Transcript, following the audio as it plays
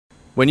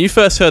When you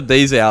first heard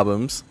these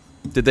albums,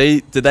 did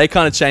they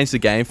kind of change the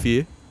game for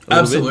you?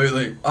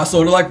 Absolutely. I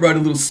sort of like wrote a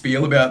little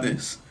spiel about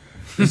this.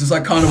 This is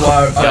like kind of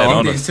why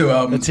I picked these two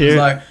albums. It was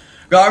like,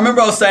 I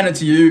remember I was saying it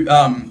to you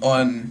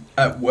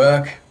at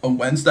work on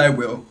Wednesday,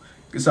 Will,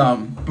 because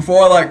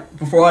before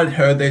I'd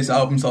heard these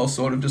albums, I was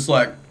sort of just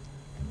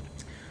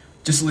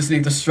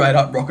listening to straight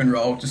up rock and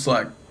roll, just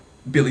like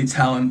Billy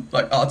Talent,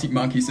 like Arctic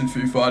Monkeys and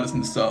Foo Fighters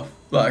and stuff.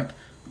 Like,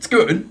 it's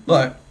good,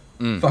 like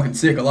fucking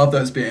sick. I love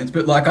those bands,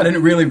 but like I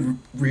didn't really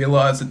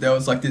realize that there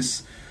was like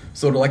this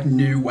sort of like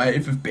new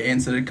wave of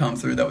bands that had come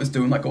through that was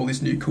doing like all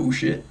this new cool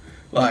shit,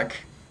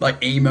 like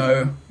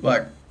emo,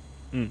 like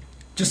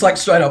just like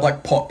straight up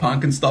like pop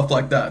punk and stuff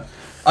like that.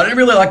 I didn't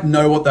really like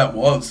know what that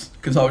was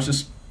because I was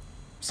just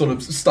sort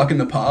of stuck in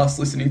the past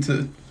listening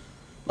to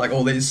like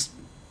all these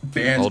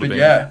bands. But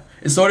yeah,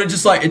 it sort of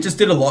just like, it just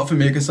did a lot for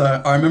me because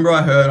I remember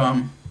I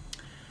heard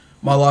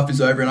My Life Is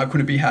Over and I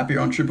Couldn't Be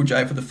Happier on Triple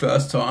J for the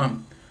first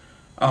time.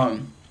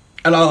 And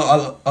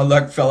I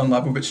like fell in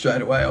love with it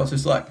straight away. I was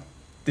just like,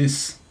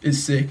 this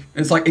is sick.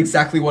 It's like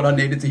exactly what I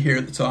needed to hear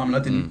at the time,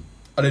 and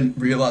I didn't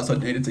realize I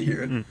needed to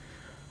hear it.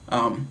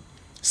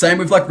 Same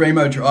with like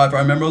Remo Drive. I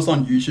remember I was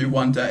on YouTube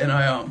one day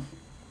and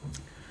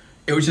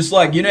it was just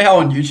like, you know how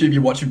on YouTube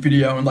you watch a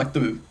video and like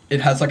it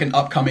has like an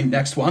upcoming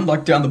next one,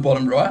 like down the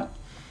bottom right.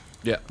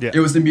 Yeah. It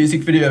was the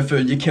music video for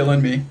You're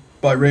Killing Me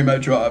by Remo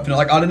Drive, and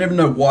like I don't even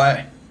know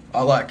why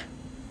I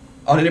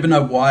didn't even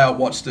know why I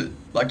watched it.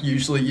 Like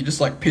usually you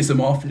just like piss them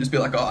off and just be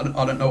like, oh,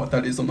 I don't know what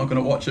that is, I'm not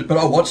gonna watch it. But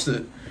I watched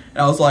it and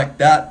I was like,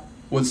 that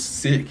was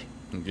sick.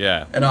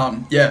 Yeah.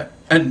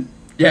 And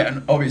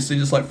and obviously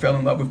just like fell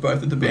in love with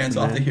both of the bands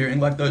after hearing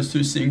like those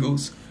two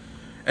singles.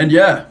 And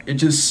yeah, it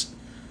just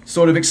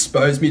sort of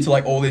exposed me to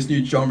like all these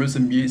new genres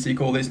of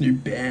music, all these new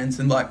bands,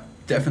 and like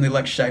definitely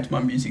like shaped my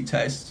music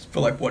taste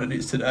for like what it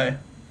is today.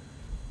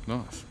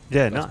 Nice.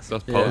 Yeah, nice.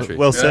 That's yeah. poetry.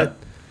 Well said.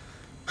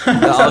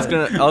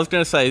 I was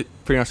gonna say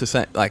pretty much the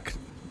same, like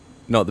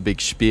not the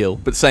big spiel,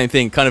 but same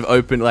thing, kind of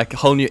open like a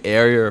whole new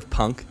area of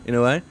punk in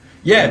a way.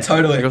 Yeah,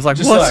 totally. Like, I was like,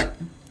 just what? Like,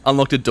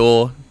 unlocked a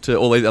door to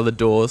all these other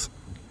doors.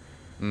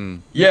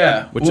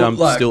 Yeah, which I'm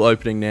like, still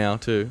opening now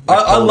too. Like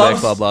I love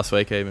Club last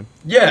week even.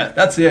 Yeah,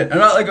 that's it. And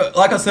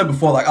like I said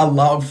before, like I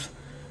love,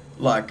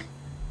 like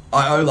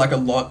I owe like a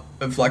lot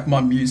of like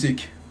my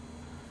music,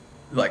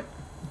 like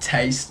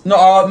taste.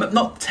 No,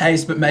 not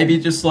taste, but maybe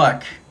just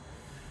like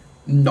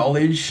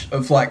knowledge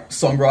of like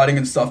songwriting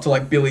and stuff to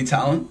like Billy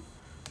Talent.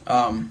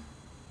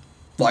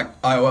 Like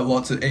I owe a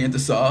lot to Ian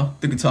Desar,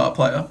 the guitar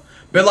player.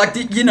 But like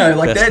you know,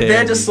 like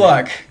they're just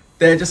like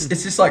it's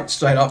just like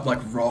straight up like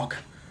rock,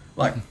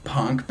 like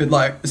punk. But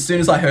like as soon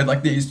as I heard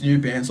like these new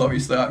bands,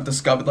 obviously I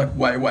discovered like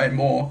way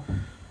more.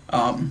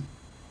 And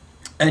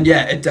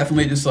yeah, it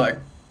definitely just like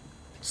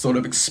sort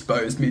of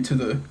exposed me to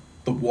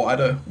the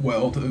wider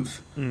world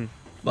of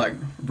like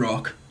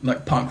rock,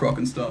 like punk rock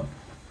and stuff.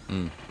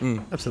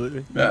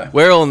 Absolutely. Yeah,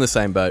 we're all in the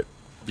same boat.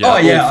 Yeah. Oh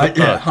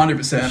yeah,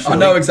 100%. I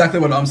know exactly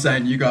what I'm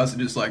saying. You guys are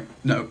just like,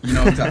 no, you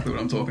know exactly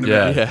what I'm talking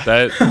about. Yeah,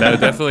 they're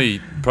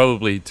definitely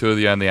probably two of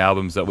the only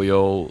albums that we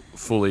all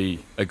fully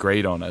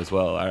agreed on as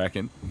well, I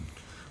reckon.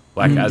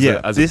 Like as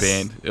a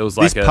band, it was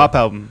like this Pup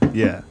album.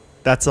 Yeah,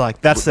 that's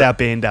our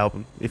band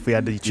album. If we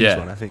had to choose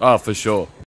one, I think. Oh, for sure.